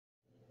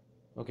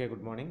Okay,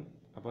 good morning.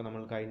 അപ്പോൾ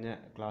നമ്മൾ കഴിഞ്ഞ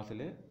ക്ലാസ്സിൽ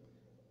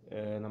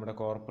നമ്മുടെ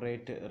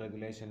കോർപ്പറേറ്റ്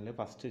റെഗുലേഷനിൽ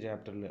ഫസ്റ്റ്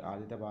ചാപ്റ്ററിൽ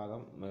ആദ്യത്തെ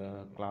ഭാഗം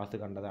ക്ലാസ്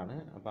കണ്ടതാണ്.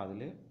 അപ്പോൾ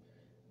അതിൽ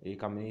ഈ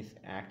കമ്പനീസ്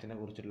ആക്ടിനെ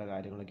കുറിച്ചുള്ള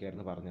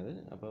കാര്യങ്ങളൊക്കെയായിരുന്നു പറഞ്ഞത്.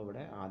 അപ്പോൾ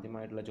ഇവിടെ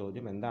ആദ്യമായിട്ടുള്ള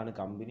ചോദ്യം എന്താണ്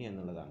കമ്പനി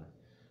എന്നുള്ളതാണ്.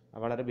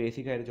 വളരെ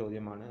ബേസിക് ആയൊരു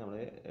ചോദ്യമാണ്, നമ്മൾ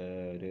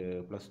ഒരു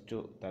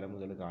 +2 തലം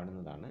മുതൽ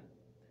കാണുന്നതാണ്.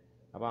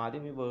 അപ്പോൾ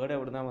ആദ്യം ഈ വേർഡ്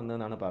എവിടെ നിന്നാണ്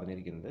വന്നതെന്നാണ്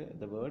പറഞ്ഞിരിക്കുന്നത്.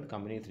 The word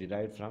company is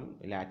derived from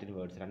Latin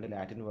words. 2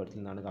 Latin വേർഡ്സിൽ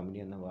നിന്നാണ്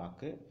കമ്പനി എന്ന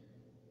വാക്ക്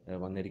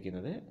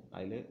വന്നിരിക്കുന്നത്.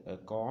 അതിൽ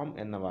കോം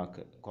എന്ന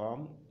വാക്ക്, കോം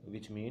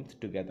വിച്ച് മീൻസ്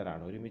ടുഗെദർ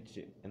ആണ്,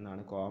 ഒരുമിച്ച്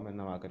എന്നാണ് കോം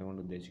എന്ന വാക്കിനെ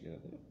കൊണ്ട്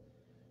ഉദ്ദേശിക്കുന്നത്.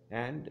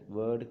 And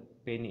word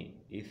Penny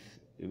is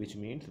which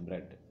means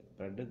bread.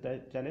 Bread എന്താ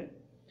വെച്ചാൽ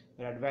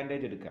ഒരു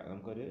അഡ്വാൻറ്റേജ് എടുക്കുക,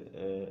 നമുക്കൊരു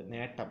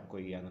നേട്ടം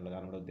കൊയ്യുക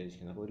എന്നുള്ളതാണ് ഇവിടെ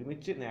ഉദ്ദേശിക്കുന്നത്. അപ്പോൾ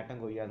ഒരുമിച്ച് നേട്ടം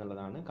കൊയ്യുക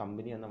എന്നുള്ളതാണ്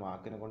കമ്പനി എന്ന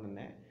വാക്കിനെ കൊണ്ട്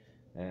തന്നെ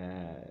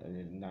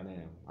എന്താണ്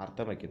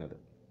അർത്ഥം വയ്ക്കുന്നത്.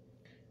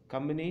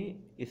 Company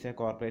is A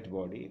corporate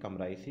body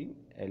comprising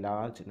A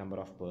large number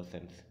of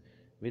persons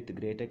with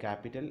greater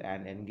capital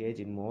and engage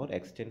in more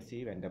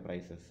extensive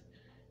enterprises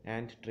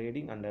and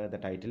trading under the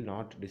title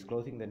not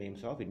disclosing the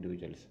names of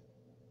individuals.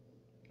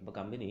 അപ്പോൾ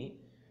company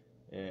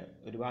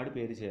ഒരുപാട്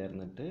പേര്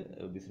ചേർന്നിട്ട്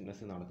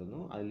business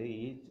നടത്തുന്നു. അതിൽ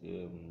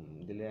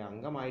ഇതിൽ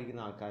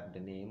അംഗമായിരിക്കുന്ന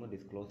ആൾക്കാരുടെ name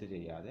disclose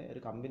ചെയ്യാതെ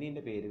ഒരു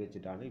കമ്പനീൻ്റെ പേര്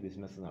വെച്ചിട്ടാണ് ഈ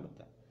ബിസിനസ്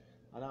നടത്തുക.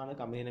 അതാണ്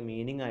കമ്പനീൻ്റെ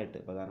മീനിങ് ആയിട്ട്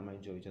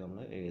പ്രധാനമായും ചോദിച്ചാൽ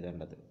നമ്മൾ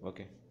എഴുതേണ്ടത്.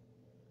 ഓക്കെ,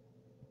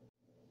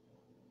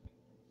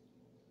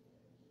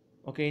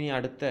 ഇനി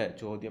അടുത്ത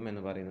ചോദ്യം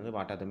എന്ന് പറയുന്നത്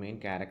what are the main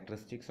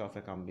characteristics of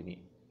A company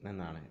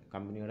എന്നാണ്.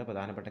 കമ്പനിയുടെ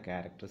പ്രധാനപ്പെട്ട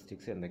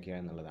ക്യാരക്ടറിസ്റ്റിക്സ്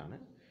എന്തൊക്കെയാണെന്നുള്ളതാണ്.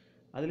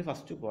 അതിൽ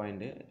first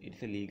point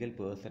it's A legal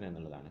person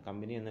എന്നുള്ളതാണ്.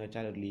 കമ്പനി എന്ന്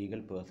വെച്ചാൽ ഒരു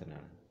ലീഗൽ പേഴ്സൺ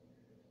ആണ്.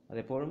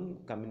 അതെപ്പോഴും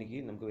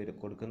കമ്പനിക്ക് നമുക്ക്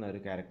കൊടുക്കുന്ന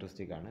ഒരു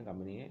ക്യാരക്ടറിസ്റ്റിക്കാണ്.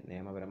 കമ്പനിയെ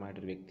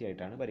നിയമപരമായിട്ടൊരു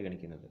വ്യക്തിയായിട്ടാണ്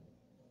പരിഗണിക്കുന്നത്.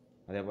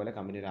 അതേപോലെ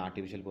കമ്പനി ഒരു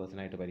ആർട്ടിഫിഷ്യൽ പേഴ്സൺ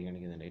ആയിട്ട്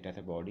പരിഗണിക്കുന്നുണ്ട്. It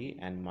has A body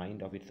and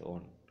mind of its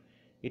on.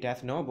 It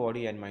has no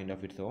body and mind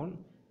of its on.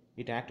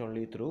 It act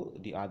only through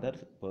the other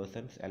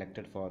persons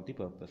elected for the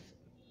purpose.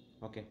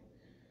 Okay,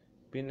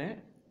 പിന്നെ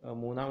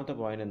മൂന്നാമത്തെ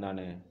point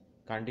എന്താണ്?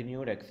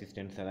 Continued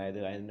existence. അതായത്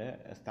അതിൻ്റെ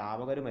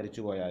സ്ഥാപകർ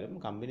മരിച്ചു പോയാലും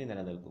company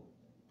നിലനിൽക്കും.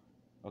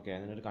 Okay,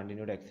 അതിനൊരു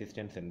continued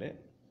existence ഉണ്ട്.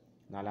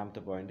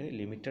 നാലാമത്തെ പോയിന്റ്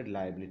ലിമിറ്റഡ്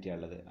ലയബിലിറ്റി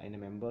ഉള്ളത്.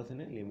 അതിൻ്റെ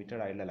മെമ്പേഴ്സിന്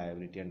ലിമിറ്റഡ് ആയിട്ടുള്ള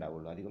ലയബിലിറ്റി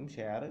ഉണ്ടാവുള്ളൂ. അധികം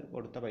ഷെയർ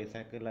കൊടുത്ത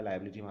പൈസക്കുള്ള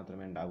ലയബിലിറ്റി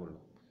മാത്രമേ ഉണ്ടാവുള്ളൂ.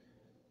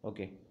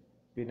 ഓക്കെ,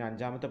 പിന്നെ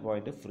അഞ്ചാമത്തെ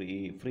പോയിന്റ്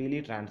ഫ്രീലി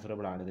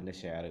ട്രാൻസ്ഫറബിൾ ആണ് ഇതിൻ്റെ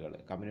ഷെയറുകൾ.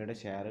 കമ്പനിയുടെ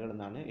ഷെയറുകൾ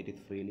എന്നാണ് ഇറ്റ്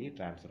ഈസ് ഫ്രീലി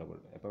ട്രാൻസ്ഫറബിൾ.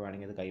 എപ്പോൾ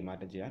വേണമെങ്കിൽ ഇത്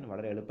കൈമാറ്റം ചെയ്യാൻ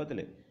വളരെ എളുപ്പത്തിൽ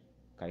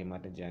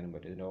കൈമാറ്റം ചെയ്യാനും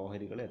പറ്റും. ഇതിൻ്റെ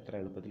ഓഹരികൾ എത്ര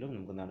എളുപ്പത്തിലും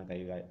നമുക്ക് എന്താണ്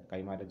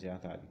കൈമാറ്റം ചെയ്യാൻ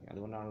സാധിക്കും.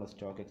 അതുകൊണ്ടാണല്ലോ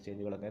സ്റ്റോക്ക്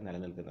എക്സ്ചേഞ്ചുകളൊക്കെ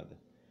നിലനിൽക്കുന്നത്.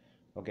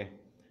 ഓക്കെ,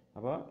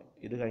 അപ്പോൾ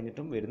ഇത്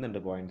കഴിഞ്ഞിട്ടും വരുന്നുണ്ട്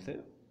പോയിന്റ്സ്.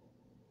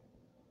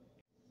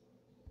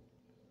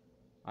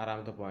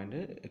 ആറാമത്തെ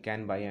point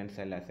can buy and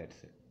cell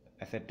assets.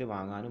 Asset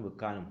വാങ്ങാനും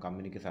വിൽക്കാനും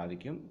കമ്പനിക്ക്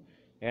സാധിക്കും.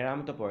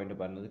 ഏഴാമത്തെ പോയിന്റ്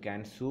പറഞ്ഞത്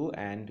ക്യാൻ സൂ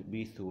ആൻഡ് ബി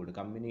സൂഡ്.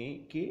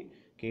 കമ്പനിക്ക്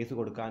കേസ്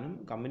കൊടുക്കാനും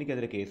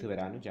കമ്പനിക്കെതിരെ കേസ്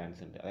വരാനും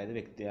ചാൻസ് ഉണ്ട്. അതായത്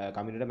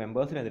കമ്പനിയുടെ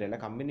മെമ്പേഴ്സിനെതിരെയല്ല,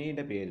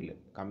 കമ്പനീൻ്റെ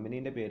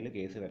പേരിൽ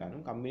കേസ് വരാനും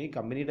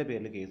കമ്പനിയുടെ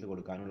പേരിൽ കേസ്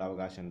കൊടുക്കാനുള്ള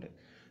അവകാശമുണ്ട്.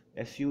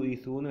 സൂ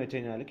എന്ന് വെച്ച്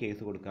കഴിഞ്ഞാൽ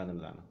കേസ് കൊടുക്കുക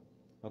എന്നുള്ളതാണ്.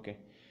 ഓക്കെ,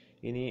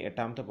 ഇനി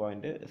എട്ടാമത്തെ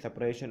point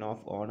separation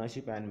of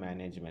ownership and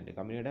management.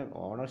 കമ്പനിയുടെ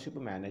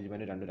ഓണർഷിപ്പ്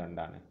മാനേജ്മെൻറ്റ്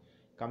രണ്ടാണ്.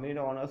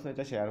 കമ്പനിയുടെ ഓണേഴ്സ് എന്ന്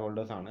വെച്ചാൽ ഷെയർ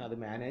ഹോൾഡേഴ്സാണ്, അത്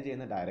മാനേജ്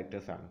ചെയ്യുന്ന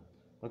ഡയറക്ടേഴ്സാണ്.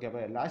 ഓക്കെ,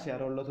 അപ്പോൾ എല്ലാ ഷെയർ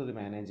ഹോൾഡേഴ്സും ഇത്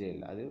മാനേജ്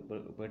ചെയ്യില്ല, അത്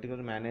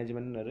പെർട്ടിക്കുലർ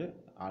മാനേജ്മെൻറ്റിനൊരു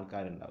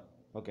ആൾക്കാരുണ്ടാവും.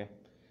 ഓക്കെ,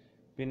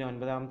 പിന്നെ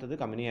ഒൻപതാമത്തത്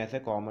കമ്പനി ആസ് എ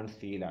കോമൺ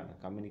സീലാണ്.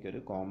 കമ്പനിക്ക് ഒരു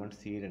കോമൺ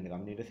സീൽ ഉണ്ട്.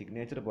 കമ്പനിയുടെ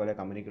സിഗ്നേച്ചർ പോലെ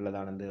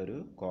കമ്പനിക്കുള്ളതാണ് ഒരു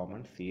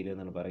കോമൺ സീൽ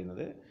എന്നാണ്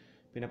പറയുന്നത്.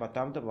 പിന്നെ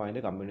പത്താമത്തെ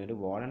പോയിന്റ് കമ്പനി ഒരു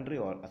വോളണ്ടറി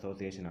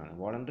അസോസിയേഷൻ ആണ്.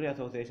 വോളണ്ടറി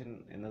അസോസിയേഷൻ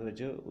എന്നത്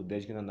വെച്ച്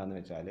ഉദ്ദേശിക്കുന്നത് എന്താണെന്ന്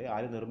വെച്ചാൽ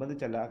ആരും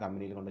നിർബന്ധിച്ചല്ല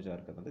കമ്പനിയിൽ കൊണ്ട്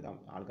ചേർക്കുന്നത്,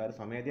 ആൾക്കാർ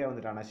സ്വമേധയാ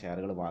വന്നിട്ടാണ് ആ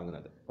ഷെയറുകൾ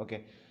വാങ്ങുന്നത്. ഓക്കെ,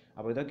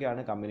 അപ്പോൾ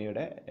ഇതൊക്കെയാണ്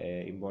കമ്പനിയുടെ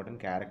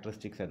ഇമ്പോർട്ടൻറ്റ്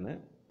ക്യാരക്ടറിസ്റ്റിക്സ് എന്ന്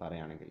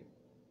പറയുകയാണെങ്കിൽ.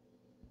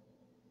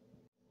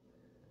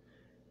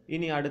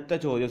 ഇനി അടുത്ത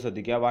ചോദ്യം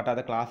ശ്രദ്ധിക്കുക, what are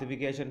the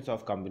classifications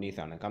of companies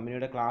ആണ്.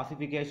 കമ്പനിയുടെ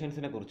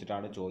ക്ലാസിഫിക്കേഷൻസിനെ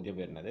കുറിച്ചിട്ടാണ് ചോദ്യം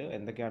വരുന്നത്.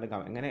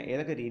 എന്തൊക്കെയാണ്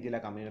ഏതൊക്കെ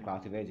രീതിയിലാണ് കമ്പനിയെ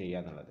ക്ലാസിഫൈ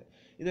ചെയ്യുക എന്നുള്ളത്.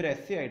 ഇതൊരു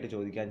എസ്സേ ആയിട്ട്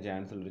ചോദിക്കാൻ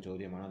ചാൻസ് ഉള്ളൊരു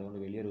ചോദ്യമാണ്. അതുകൊണ്ട്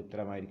വലിയൊരു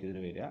ഉത്തരമായിരിക്കും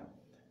ഇതിന് വരിക.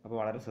 അപ്പോൾ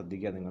വളരെ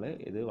ശ്രദ്ധിക്കുക നിങ്ങൾ,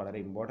 ഇത് വളരെ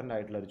ഇമ്പോർട്ടൻ്റ്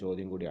ആയിട്ടുള്ള ഒരു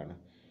ചോദ്യം കൂടിയാണ്.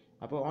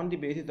 അപ്പോൾ on the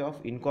basis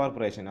of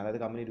incorporation, അതായത്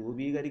കമ്പനി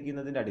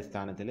രൂപീകരിക്കുന്നതിൻ്റെ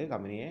അടിസ്ഥാനത്തിൽ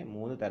കമ്പനിയെ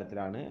 3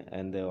 തരത്തിലാണ്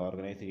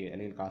ഓർഗനൈസ്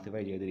അല്ലെങ്കിൽ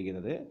ക്ലാസിഫൈ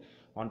ചെയ്തിരിക്കുന്നത്.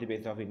 On the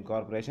basis of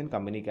incorporation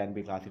company can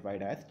be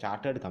classified as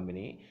chartered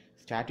company,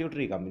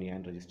 statutory company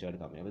and registered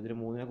company. അപ്പോൾ ഇതിന്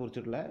 3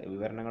 കുറിച്ചിട്ടുള്ള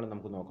വിവരണങ്ങൾ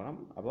നമുക്ക് നോക്കണം.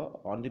 അപ്പോൾ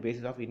ഓൺ ദി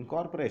ബേസിസ് ഓഫ്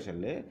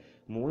ഇൻകോർപ്പറേഷനിൽ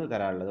 3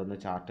 തരമുള്ളത്. ഒന്ന്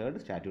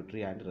chartered,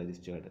 statutory and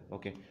registered.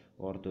 Okay,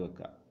 ഓർത്ത്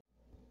വെക്കുക.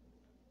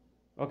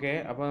 ഓക്കെ,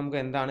 അപ്പോൾ നമുക്ക്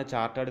എന്താണ്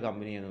ചാർട്ടേഡ്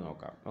കമ്പനി എന്ന്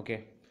നോക്കാം. Okay,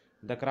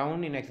 the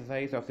crown in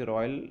exercise of the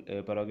royal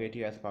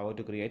prerogative has power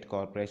to create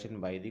corporation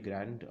by the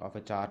grant of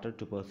a charter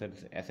to persons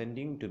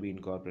assenting to be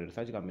incorporated.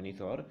 Such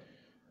companies or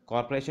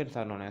corporations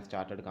are known as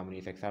chartered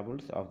companies.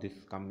 Examples of this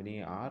company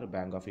are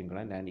Bank of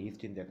England and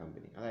East India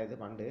Company. അതായത്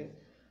പണ്ട്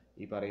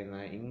ഈ പറയുന്ന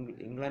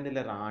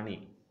ഇംഗ്ലണ്ടിലെ റാണി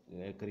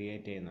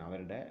create ചെയ്യുന്ന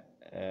അവരുടെ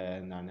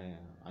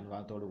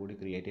അനുവാദത്തോടു കൂടി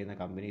create ചെയ്യുന്ന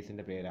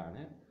കമ്പനീസിൻ്റെ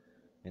പേരാണ്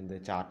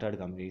ചാർട്ടേഡ്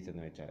കമ്പനീസ്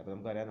എന്ന് വെച്ചാൽ. അപ്പോൾ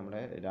നമുക്കറിയാം നമ്മുടെ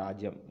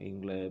രാജ്യം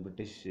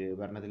ബ്രിട്ടീഷ്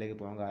ഭരണത്തിലേക്ക്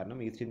പോകാൻ കാരണം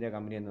ഈസ്റ്റ് ഇന്ത്യ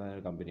കമ്പനി എന്ന് പറയുന്ന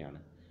ഒരു കമ്പനിയാണ്.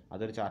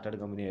 അതൊരു ചാർട്ടേഡ്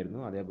കമ്പനി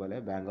ആയിരുന്നു. അതേപോലെ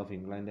ബാങ്ക് ഓഫ്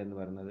ഇംഗ്ലണ്ട് എന്ന്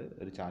പറയുന്നത്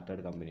ഒരു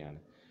ചാർട്ടേഡ് കമ്പനിയാണ്.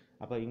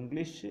 അപ്പോൾ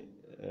ഇംഗ്ലീഷ്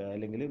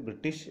അല്ലെങ്കിൽ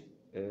ബ്രിട്ടീഷ്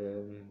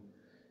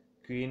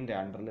ക്വീൻ്റെ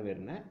അണ്ടറിൽ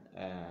വരുന്ന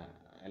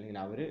അല്ലെങ്കിൽ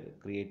അവർ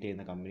ക്രിയേറ്റ്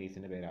ചെയ്യുന്ന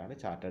കമ്പനീസിൻ്റെ പേരാണ്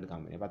ചാർട്ടേഡ്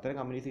കമ്പനി. അപ്പോൾ അത്തരം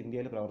കമ്പനീസ്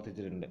ഇന്ത്യയിൽ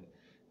പ്രവർത്തിച്ചിട്ടുണ്ട്.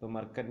 ഇപ്പോൾ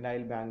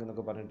മെർക്കൻറ്റൈൽ ബാങ്ക്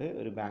എന്നൊക്കെ പറഞ്ഞിട്ട്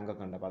ഒരു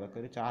ബാങ്കൊക്കെ ഉണ്ട്. അപ്പോൾ അതൊക്കെ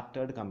ഒരു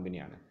ചാർട്ടേഡ്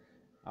കമ്പനിയാണ്.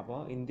 അപ്പോൾ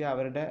ഇന്ത്യ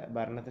അവരുടെ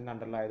ഭരണത്തിൻ്റെ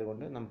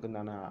അണ്ടറിലായതുകൊണ്ട് നമുക്ക്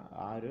എന്താണ്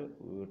ആ ഒരു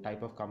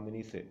ടൈപ്പ് ഓഫ്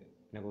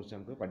കമ്പനീസിനെ കുറിച്ച്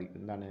നമുക്ക്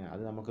എന്താണ്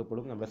അത്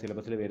നമുക്കിപ്പോഴും നമ്മുടെ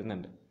സിലബസിൽ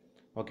വരുന്നുണ്ട്.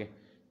 ഓക്കെ,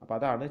 അപ്പോൾ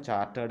അതാണ്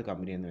ചാർട്ടേഡ്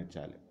കമ്പനി എന്ന്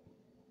വെച്ചാൽ.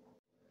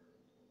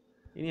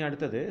 ഇനി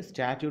അടുത്തത്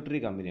സ്റ്റാറ്റ്യൂട്ടറി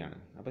കമ്പനിയാണ്.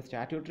 അപ്പോൾ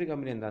സ്റ്റാറ്റ്യൂട്ടറി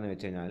കമ്പനി എന്താണെന്ന്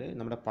വെച്ച് കഴിഞ്ഞാൽ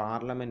നമ്മുടെ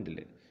പാർലമെൻറ്റിൽ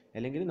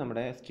അല്ലെങ്കിൽ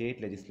നമ്മുടെ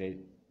സ്റ്റേറ്റ്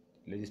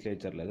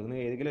ലെജിസ്ലേച്ചറിൽ അതൊന്ന്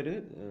ഏതെങ്കിലും ഒരു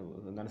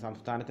എന്താണ്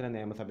സംസ്ഥാനത്തിൻ്റെ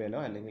നിയമസഭയിലോ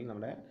അല്ലെങ്കിൽ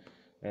നമ്മുടെ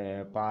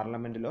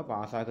പാർലമെൻറ്റിലോ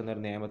പാസ്സാക്കുന്ന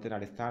ഒരു നിയമത്തിൻ്റെ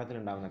അടിസ്ഥാനത്തിൽ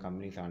ഉണ്ടാകുന്ന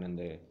കമ്പനീസാണ്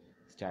എന്ത്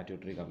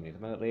സ്റ്റാറ്റ്യൂട്ടറി കമ്പനീസ്.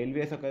 അപ്പോൾ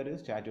റെയിൽവേസ് ഒക്കെ ഒരു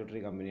സ്റ്റാറ്റ്യൂട്ടറി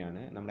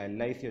കമ്പനിയാണ്. നമ്മുടെ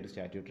LIC ഒരു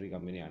സ്റ്റാറ്റ്യൂട്ടറി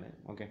കമ്പനിയാണ്.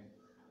 ഓക്കെ,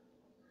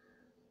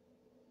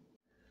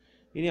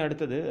 ഇനി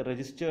അടുത്തത്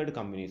രജിസ്റ്റേർഡ്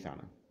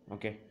കമ്പനീസാണ്.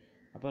 ഓക്കെ,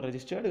 അപ്പോൾ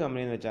രജിസ്റ്റേർഡ്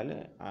കമ്പനി എന്ന് വെച്ചാൽ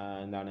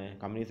എന്താണ്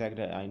കമ്പനീസ്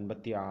ആക്ട്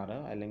 56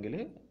 അല്ലെങ്കിൽ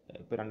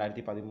ഇപ്പോൾ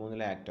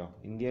 2013 ആക്ടോ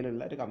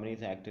ഇന്ത്യയിലുള്ള ഒരു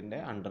കമ്പനീസ് ആക്ടിൻ്റെ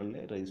അണ്ടറിൽ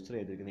രജിസ്റ്റർ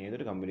ചെയ്തിരിക്കുന്ന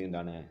ഏതൊരു കമ്പനി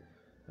എന്താണ്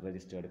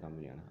രജിസ്റ്റേർഡ്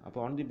കമ്പനിയാണ്. അപ്പോൾ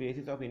on the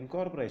basis of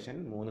incorporation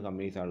 3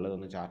 കമ്പനീസാണുള്ളത്.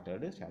 ഒന്ന്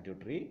ചാർട്ടേഡ്,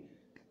 സ്റ്റാറ്റ്യൂട്ടറി,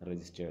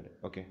 രജിസ്റ്റേർഡ്.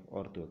 ഓക്കെ,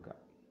 ഓർത്ത് വെക്കുക.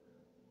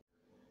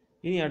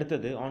 ഇനി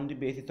അടുത്തത് on the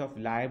basis of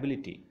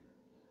liability.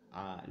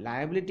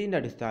 ലയബിലിറ്റീൻ്റെ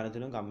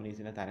അടിസ്ഥാനത്തിലും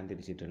കമ്പനീസിനെ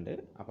തരംതിരിച്ചിട്ടുണ്ട്.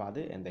 അപ്പോൾ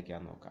അത്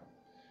എന്തൊക്കെയാണെന്ന് നോക്കാം.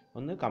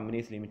 ഒന്ന്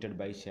companies limited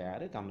by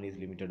share, companies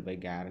limited by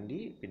guarantee,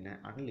 പിന്നെ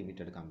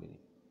അൺലിമിറ്റഡ് കമ്പനി.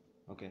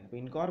 ഓക്കെ, അപ്പോൾ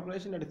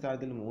ഇൻകോർപ്പറേഷൻ്റെ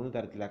അടിസ്ഥാനത്തിൽ 3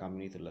 തരത്തിലാണ്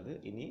കമ്പനീസ് ഉള്ളത്.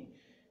 ഇനി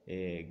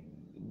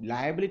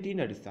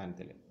ലയബിലിറ്റീൻ്റെ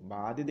അടിസ്ഥാനത്തിൽ,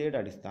 ബാധ്യതയുടെ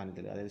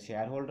അടിസ്ഥാനത്തിൽ, അതായത്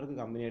ഷെയർ ഹോൾഡർക്ക്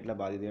കമ്പനിയായിട്ടുള്ള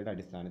ബാധ്യതയുടെ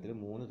അടിസ്ഥാനത്തിൽ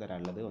 3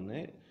 തരമുള്ളത്. ഒന്ന്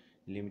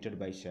limited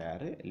by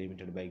share,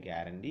 limited by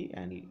guarantee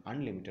and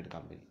unlimited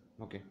company.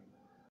 Okay,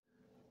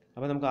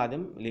 അപ്പോൾ നമുക്ക്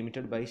ആദ്യം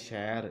ലിമിറ്റഡ് ബൈ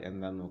ഷെയർ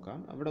എന്താണെന്ന് നോക്കാം.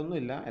 അവിടെ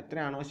ഒന്നുമില്ല,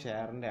 എത്രയാണോ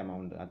ഷെയറിൻ്റെ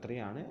എമൗണ്ട്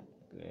അത്രയാണ്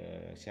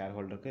ഷെയർ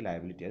ഹോൾഡർക്ക്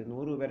ലയബിലിറ്റി. അത്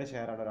 100 രൂപയുടെ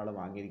ഷെയറാണ് ഒരാൾ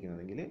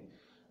വാങ്ങിയിരിക്കുന്നതെങ്കിൽ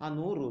ആ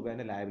 100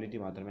 രൂപേൻ്റെ ലയബിലിറ്റി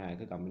മാത്രമേ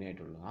അയാൾക്ക് കമ്പനി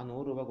ആയിട്ടുള്ളൂ. ആ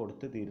 100 രൂപ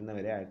കൊടുത്ത്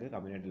തീരുന്നവരെ അയാൾക്ക്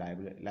കമ്പനിയായിട്ട്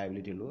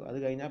ലയബിലിറ്റി ഉള്ളൂ. അത്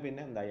കഴിഞ്ഞാൽ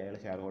പിന്നെ എന്തായി, അയാൾ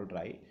ഷെയർ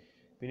ഹോൾഡറായി.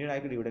 പിന്നീട്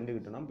അയാൾക്ക് ഡിവിഡൻഡ്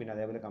കിട്ടണം. പിന്നെ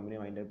അതേപോലെ കമ്പനി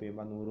വൈൻഡ് അപ്പ്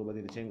ചെയ്യുമ്പോൾ 100 രൂപ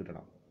തിരിച്ചും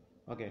കിട്ടണം.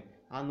 ഓക്കെ,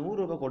 ആ 100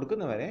 രൂപ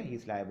കൊടുക്കുന്നവരെ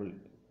he's liable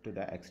to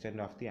the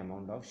extent of the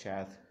amount of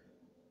shares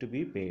to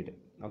be paid.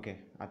 Okay,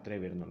 അത്രേ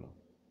വരുന്നുള്ളൂ.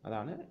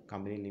 അതാണ്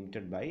കമ്പനി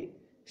ലിമിറ്റഡ് ബൈ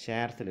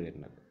ഷെയർസിൽ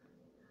വരുന്നത്.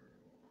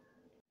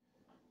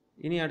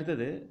 ഇനി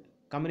അടുത്തത്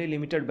കമ്പനി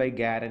ലിമിറ്റഡ് ബൈ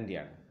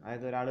ഗ്യാരണ്ടിയാണ്.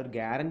 അതായത് ഒരാൾ ഒരു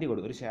ഗ്യാരണ്ടി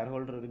ഒരു ഷെയർ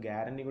ഹോൾഡർ ഒരു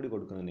ഗ്യാരണ്ടി കൂടി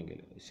കൊടുക്കുന്നുണ്ടെങ്കിൽ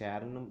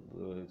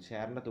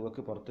ഷെയറിൻ്റെ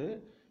തുകയ്ക്ക് പുറത്ത്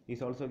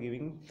is also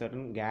giving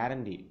certain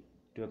guarantee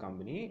to A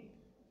company.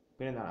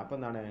 പിന്നെ എന്താണ്, അപ്പോൾ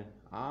എന്താണ്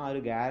ആ ഒരു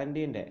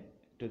ഗ്യാരണ്ടീൻ്റെ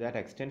to that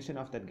extension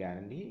of that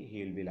guarantee he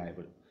will be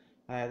liable.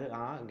 അതായത്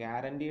ആ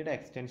ഗ്യാരണ്ടിയുടെ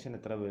എക്സ്റ്റൻഷൻ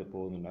എത്ര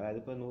പോകുന്നുണ്ട്. അതായത്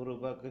ഇപ്പോൾ 100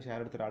 രൂപക്ക് ഷെയർ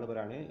എടുത്ത ഒരാൾ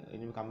പറയുകയാണ്,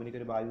 ഇനി കമ്പനിക്ക്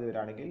ഒരു ബാധ്യത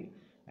വരികയാണെങ്കിൽ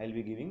ഐ വിൽ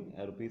ബി ഗിവിങ്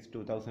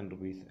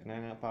 ₹2000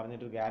 അങ്ങനെ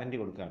പറഞ്ഞിട്ട് ഗ്യാരണ്ടി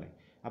കൊടുക്കുകയാണ്.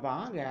 അപ്പോൾ ആ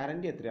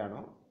ഗ്യാരണ്ടി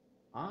എത്രയാണോ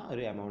ആ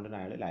ഒരു എമൗണ്ടിന്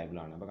അയാൾ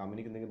ലയബിളാണ്. അപ്പോൾ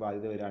കമ്പനിക്ക് എന്തെങ്കിലും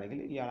ബാധ്യത വരികയാണെങ്കിൽ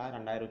ഇയാൾ ആ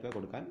 2000 രൂപ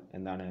കൊടുക്കാൻ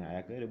എന്താണ്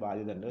അയാൾക്ക് ഒരു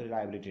ബാധ്യത ഉണ്ട്, ഒരു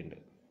ലയബിലിറ്റി ഉണ്ട്.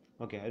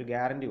 ഓക്കെ, ഒരു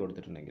ഗ്യാരണ്ടി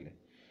കൊടുത്തിട്ടുണ്ടെങ്കിൽ.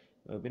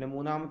 പിന്നെ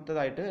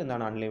മൂന്നാമത്തേതായിട്ട്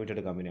എന്താണ്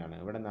അൺലിമിറ്റഡ് കമ്പനിയാണ്.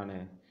 ഇവിടെ എന്താണ്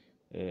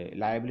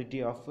ലയബിലിറ്റി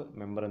ഓഫ്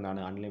മെമ്പർ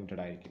എന്താണ്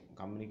അൺലിമിറ്റഡ് ആയിരിക്കും.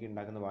 കമ്പനിക്ക്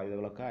ഉണ്ടാക്കുന്ന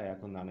ബാധ്യതകളൊക്കെ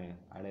അയാൾക്ക് എന്താണ്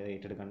അയാളെ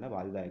ഏറ്റെടുക്കേണ്ട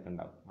ബാധ്യത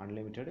അയാൾക്കുണ്ടാവും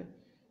അൺലിമിറ്റഡ്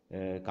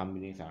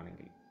കമ്പനീസ്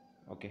ആണെങ്കിൽ.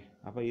 ഓക്കെ,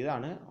 അപ്പോൾ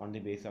ഇതാണ് ഓൺ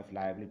ദി ബേസ് ഓഫ്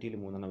ലയബിലിറ്റിയിൽ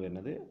 3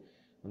 വരുന്നത്.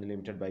 ഒന്ന്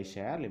limited by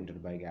share,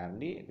 limited by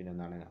guarantee, പിന്നെ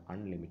എന്താണ്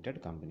അൺലിമിറ്റഡ്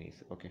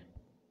കമ്പനീസ്. ഓക്കെ,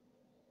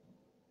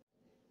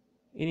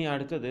 ഇനി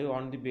അടുത്തത്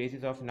on the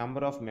basis of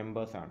number of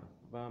members ആണ്.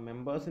 അപ്പോൾ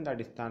മെമ്പേഴ്സിൻ്റെ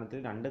അടിസ്ഥാനത്തിൽ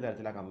 2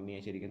 തരത്തിലാണ് കമ്പനിയെ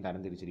ശരിക്കും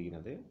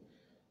തരംതിരിച്ചിരിക്കുന്നത്.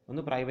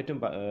 ഒന്ന് പ്രൈവറ്റും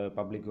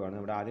പബ്ലിക്കുമാണ്.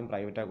 ഇവിടെ ആദ്യം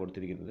പ്രൈവറ്റാണ്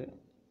കൊടുത്തിരിക്കുന്നത്.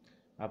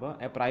 അപ്പോൾ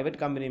A private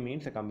company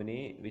means A company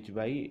which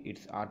by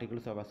it's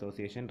articles of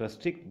association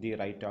restrict the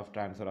right of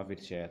transfer of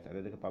its shares.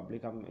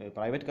 അതായത്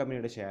പ്രൈവറ്റ്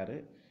കമ്പനിയുടെ ഷെയർ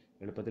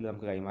എളുപ്പത്തിൽ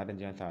നമുക്ക് കൈമാറ്റം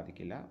ചെയ്യാൻ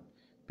സാധിക്കില്ല.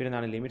 പിന്നെ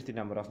എന്താണ് limits the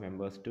number of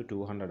members to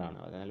 200 ആണ്.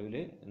 നിലവിൽ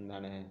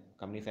എന്താണ്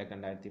കമ്പനീസ് ആക്ട്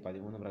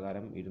 2013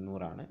 പ്രകാരം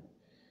 200 ആണ്.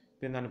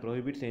 പിന്നെ എന്താണ്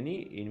പ്രൊഹിബിറ്റ്സ് എനി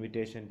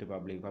ഇൻവിറ്റേഷൻ ടു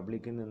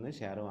പബ്ലിക്കിൽ നിന്ന്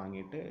ഷെയർ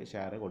വാങ്ങിയിട്ട്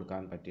ഷെയർ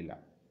കൊടുക്കാൻ പറ്റില്ല.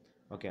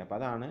 ഓക്കെ, അപ്പോൾ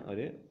അതാണ്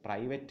ഒരു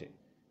പ്രൈവറ്റ്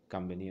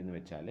കമ്പനി എന്ന്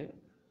വെച്ചാൽ.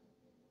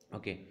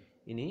 ഓക്കെ,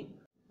 ഇനി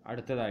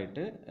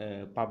അടുത്തതായിട്ട്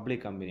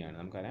പബ്ലിക് കമ്പനിയാണ്.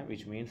 നമുക്കറിയാം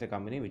which means A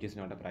company which is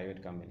not A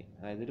private company.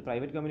 അതായത് ഒരു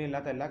പ്രൈവറ്റ് കമ്പനി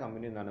അല്ലാത്ത എല്ലാ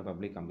കമ്പനിയും എന്താണ്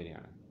പബ്ലിക്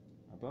കമ്പനിയാണ്.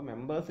 അപ്പോൾ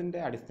മെമ്പേഴ്സിൻ്റെ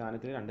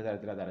അടിസ്ഥാനത്തിൽ 2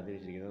 തരത്തിലാണ്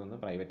തരംതിരിച്ചിരിക്കുന്നത്. ഒന്ന്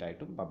പ്രൈവറ്റ്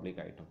ആയിട്ടും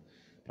പബ്ലിക്കായിട്ടും.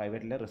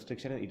 പ്രൈവറ്റിലെ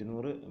റെസ്ട്രിക്ഷൻ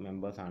 200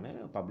 മെമ്പേഴ്സാണ്.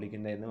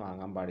 പബ്ലിക്കിൻ്റെ നിന്ന്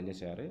വാങ്ങാൻ പാടില്ല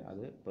ഷെയർ.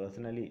 അത്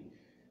പേഴ്സണലി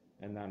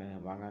എന്താണ്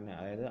വാങ്ങാൻ,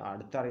 അതായത്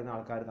അടുത്തറിയുന്ന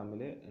ആൾക്കാർ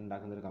തമ്മിൽ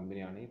ഉണ്ടാക്കുന്ന ഒരു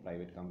കമ്പനിയാണ് ഈ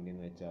പ്രൈവറ്റ് കമ്പനി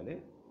എന്ന് വെച്ചാൽ.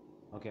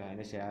 ഓക്കെ,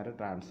 അതിൻ്റെ ഷെയർ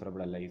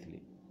ട്രാൻസ്ഫറബിൾ അല്ല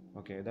ഈസിലി.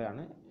 ഓക്കെ,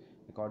 ഇതാണ്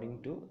according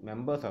to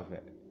members of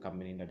A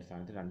കമ്പനീൻ്റെ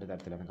അടിസ്ഥാനത്തിൽ 2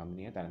 തരത്തിലാണ്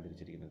കമ്പനിയെ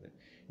തരംതിരിച്ചിരിക്കുന്നത്.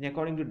 ഇനി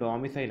അക്കോർഡിംഗ് ടു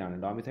ഡൊമിസൈലാണ്.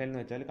 ഡൊമിസൈൽ എന്ന്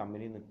വെച്ചാൽ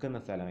കമ്പനി നിൽക്കുന്ന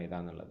സ്ഥലം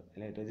ഏതാണെന്നുള്ളത്,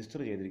 അല്ലെങ്കിൽ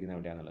രജിസ്റ്റർ ചെയ്തിരിക്കുന്ന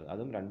എവിടെയാണെന്നുള്ളത്.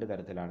 അതും 2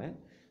 തരത്തിലാണ്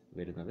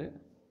വരുന്നത്.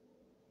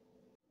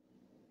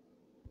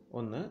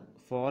 ഒന്ന്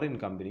ഫോറിൻ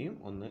കമ്പനിയും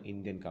ഒന്ന്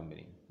ഇന്ത്യൻ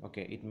കമ്പനിയും.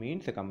 Okay, it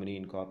means A company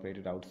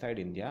incorporated outside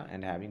India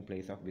and having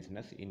place of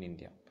business in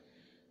India.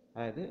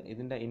 അതായത്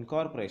ഇതിൻ്റെ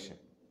ഇൻകോർപ്പറേഷൻ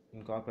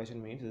ഇൻകോർപ്പറേഷൻ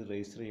മീൻസ് ഇത്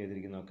രജിസ്റ്റർ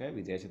ചെയ്തിരിക്കുന്നതൊക്കെ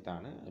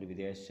വിദേശത്താണ്, ഒരു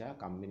വിദേശ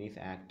കമ്പനീസ്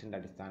ആക്ടിൻ്റെ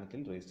അടിസ്ഥാനത്തിൽ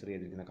രജിസ്റ്റർ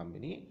ചെയ്തിരിക്കുന്ന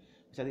കമ്പനി,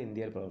 പക്ഷേ അത്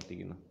ഇന്ത്യയിൽ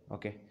പ്രവർത്തിക്കുന്നു.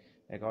 Okay.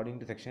 According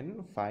to section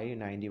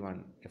 591,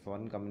 a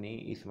foreign company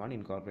is one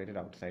incorporated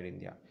outside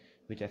India,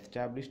 which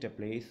established a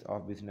place of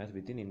business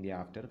within India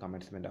after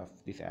commencement of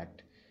this act,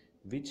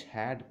 which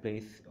had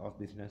place of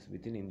business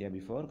within India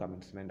before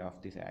commencement of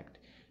this act,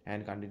 and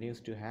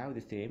continues to have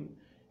the same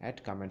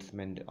at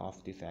commencement of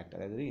this act.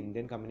 അതായത്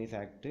Indian companies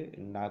act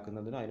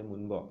ഉണ്ടാക്കുന്നതിനോ അതിന്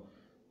മുൻപോ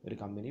ഒരു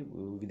company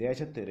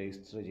വിദേശത്ത്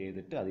register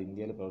ചെയ്തിട്ട് അത്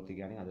ഇന്ത്യയിൽ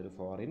പ്രവർത്തിക്കുകയാണെങ്കിൽ അതൊരു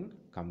foreign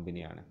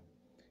കമ്പനിയാണ്.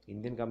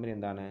 ഇന്ത്യൻ കമ്പനി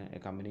എന്താണ്? A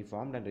company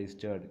formed and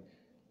registered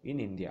in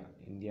India.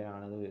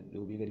 ഇന്ത്യയിലാണത്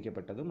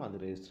രൂപീകരിക്കപ്പെട്ടതും അത്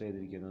രജിസ്റ്റർ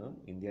ചെയ്തിരിക്കുന്നതും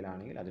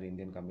ഇന്ത്യയിലാണെങ്കിൽ അതൊരു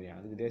ഇന്ത്യൻ കമ്പനിയാണ്.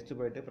 അത് വിദേശത്ത്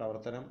പോയിട്ട്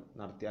പ്രവർത്തനം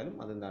നടത്തിയാലും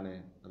അതെന്താണ്?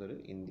 അതൊരു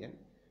ഇന്ത്യൻ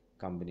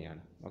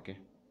കമ്പനിയാണ്. ഓക്കെ.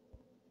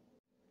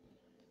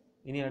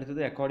 ഇനി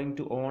അടുത്തത് അക്കോർഡിംഗ്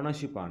ടു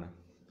ഓണർഷിപ്പാണ്.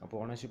 അപ്പോൾ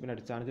ഓണർഷിപ്പിൻ്റെ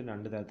അടിസ്ഥാനത്തിൽ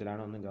രണ്ട്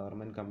തരത്തിലാണ്, ഒന്ന്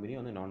ഗവൺമെൻറ് കമ്പനി,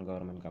 ഒന്ന് നോൺ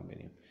ഗവൺമെൻറ്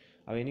കമ്പനി.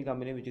 അപ്പോൾ any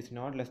company which is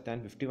not less than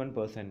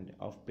 51%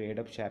 of paid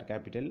up share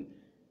capital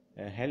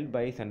held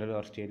by central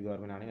or state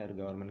government ആണെങ്കിൽ ഒരു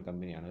ഗവൺമെൻറ്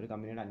കമ്പനിയാണ്. ഒരു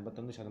കമ്പനിയുടെ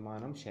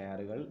 51%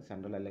 ഷെയറുകൾ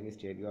സെൻട്രൽ അല്ലെങ്കിൽ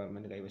സ്റ്റേറ്റ്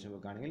ഗവൺമെൻറ് കൈവശം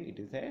വെക്കുകയാണെങ്കിൽ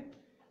it is A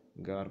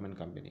government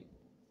company.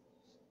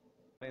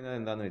 പറയുന്നത്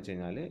എന്താണെന്ന് വെച്ച്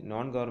കഴിഞ്ഞാൽ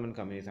നോൺ ഗവൺമെൻറ്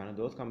കമ്പനീസ് ആണ്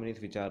those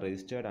companies which are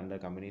registered under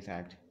companies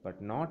act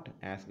but not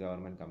as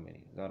government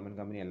company. Government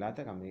company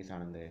അല്ലാത്ത companies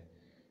ആണെന്ത്?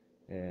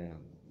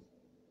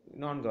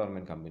 Non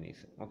government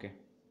companies. Okay.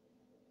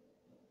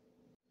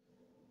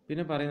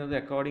 പിന്നെ പറയുന്നത്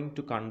അക്കോർഡിംഗ്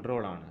ടു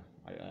കൺട്രോൾ ആണ്.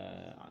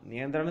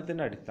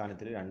 നിയന്ത്രണത്തിൻ്റെ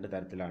അടിസ്ഥാനത്തിൽ രണ്ട്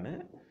തരത്തിലാണ്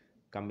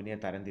കമ്പനിയെ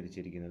തരം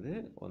തിരിച്ചിരിക്കുന്നത്.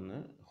 ഒന്ന്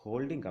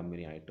ഹോൾഡിംഗ്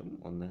കമ്പനി ആയിട്ടും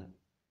ഒന്ന്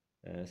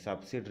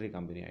സബ്സിഡറി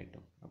കമ്പനി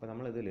ആയിട്ടും. അപ്പോൾ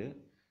നമ്മളിതിൽ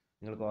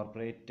നിങ്ങൾ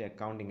കോർപ്പറേറ്റ്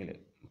അക്കൗണ്ടിങ്ങിൽ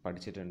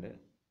പഠിച്ചിട്ടുണ്ട്.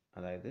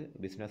 അതായത്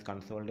ബിസിനസ്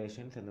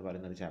കൺസോൾട്ടേഷൻസ് എന്ന്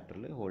പറയുന്ന ഒരു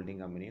ചാപ്റ്ററിൽ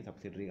ഹോൾഡിംഗ് കമ്പനി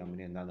സബ്സിഡറി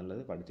കമ്പനി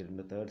എന്താണെന്നുള്ളത്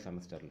പഠിച്ചിട്ടുണ്ട് 3rd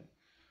സെമസ്റ്ററിൽ.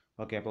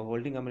 ഓക്കെ. അപ്പോൾ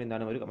ഹോൾഡിംഗ് കമ്പനി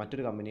എന്താണ്?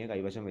 മറ്റൊരു കമ്പനിയെ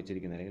കൈവശം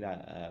വെച്ചിരിക്കുന്നത് അല്ലെങ്കിൽ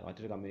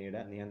മറ്റൊരു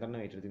കമ്പനിയുടെ നിയന്ത്രണം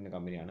ഏറ്റെടുത്തിരിക്കുന്ന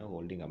കമ്പനിയാണ്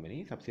ഹോൾഡിംഗ് കമ്പനി.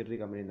 സബ്സിഡറി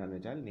കമ്പനി എന്താണെന്ന്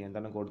വെച്ചാൽ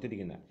നിയന്ത്രണം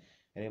കൊടുത്തിരിക്കുന്ന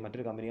അല്ലെങ്കിൽ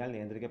മറ്റൊരു കമ്പനിയാൽ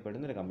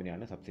നിയന്ത്രിക്കപ്പെടുന്ന ഒരു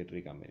കമ്പനിയാണ്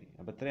സബ്സിഡറി കമ്പനി.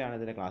 അപ്പോൾ ഇത്രയാണ്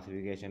ഇതിൻ്റെ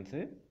ക്ലാസിഫിക്കേഷൻസ്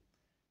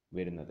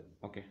വരുന്നത്.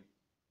 ഓക്കെ.